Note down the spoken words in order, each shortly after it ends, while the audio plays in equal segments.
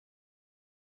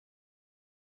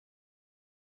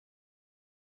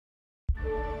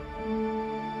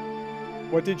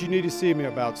What did you need to see me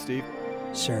about, Steve?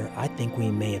 Sir, I think we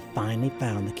may have finally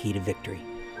found the key to victory.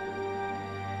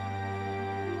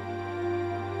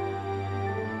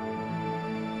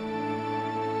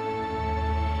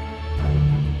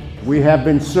 We have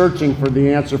been searching for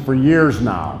the answer for years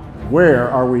now. Where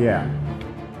are we at?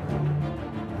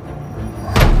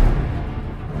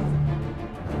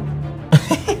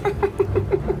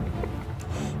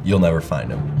 You'll never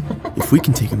find him. If we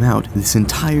can take him out, this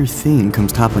entire thing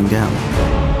comes toppling down.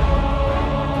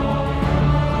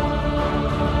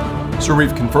 Sir,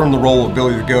 we've confirmed the role of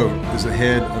Billy the Goat as the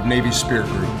head of Navy's Spirit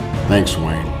Group. Thanks,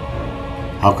 Wayne.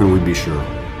 How can we be sure?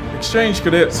 Exchange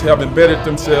cadets have embedded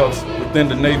themselves within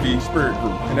the Navy Spirit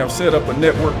Group and have set up a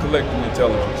network collecting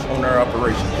intelligence on our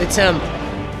operations. It's him.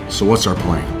 So what's our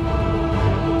plan?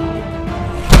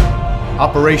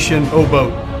 Operation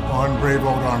O-Boat. On brave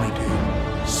old Army team.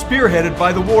 Spearheaded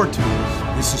by the War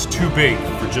Tools. This is too big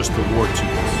for just the War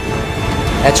Tools.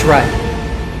 That's right.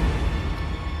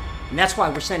 And that's why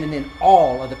we're sending in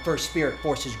all of the 1st Spirit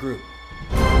Forces group.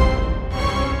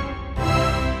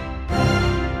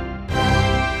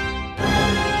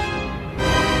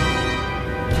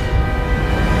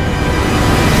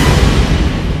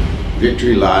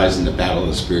 Victory lies in the battle of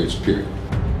the spirits, period.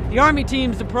 The Army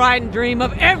team's the pride and dream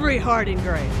of every Harding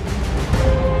grade.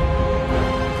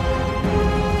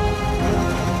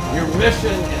 Your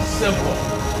mission is simple.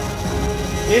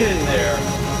 Get in there.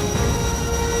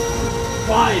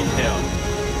 Find him.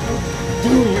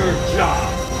 Do your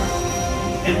job.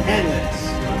 And end this.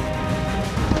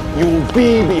 You will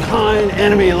be behind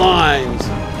enemy lines.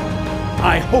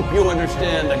 I hope you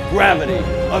understand the gravity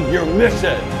of your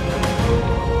mission.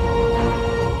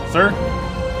 Sir,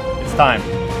 it's time.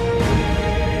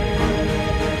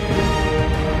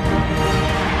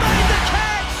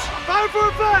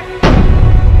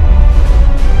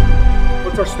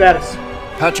 What's our status?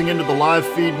 Patching into the live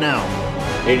feed now.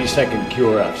 82nd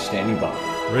QRF standing by.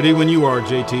 Ready when you are,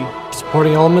 JT.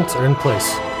 Supporting elements are in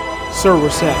place. Sir, we're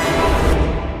set.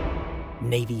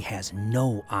 Navy has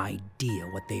no idea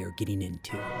what they are getting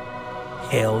into.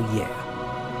 Hell yeah.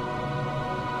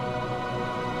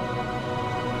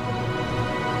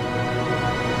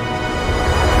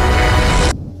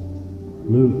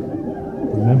 Luke,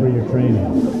 remember your training.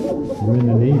 You're in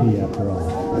the Navy after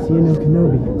all. See you in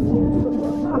Kenobi.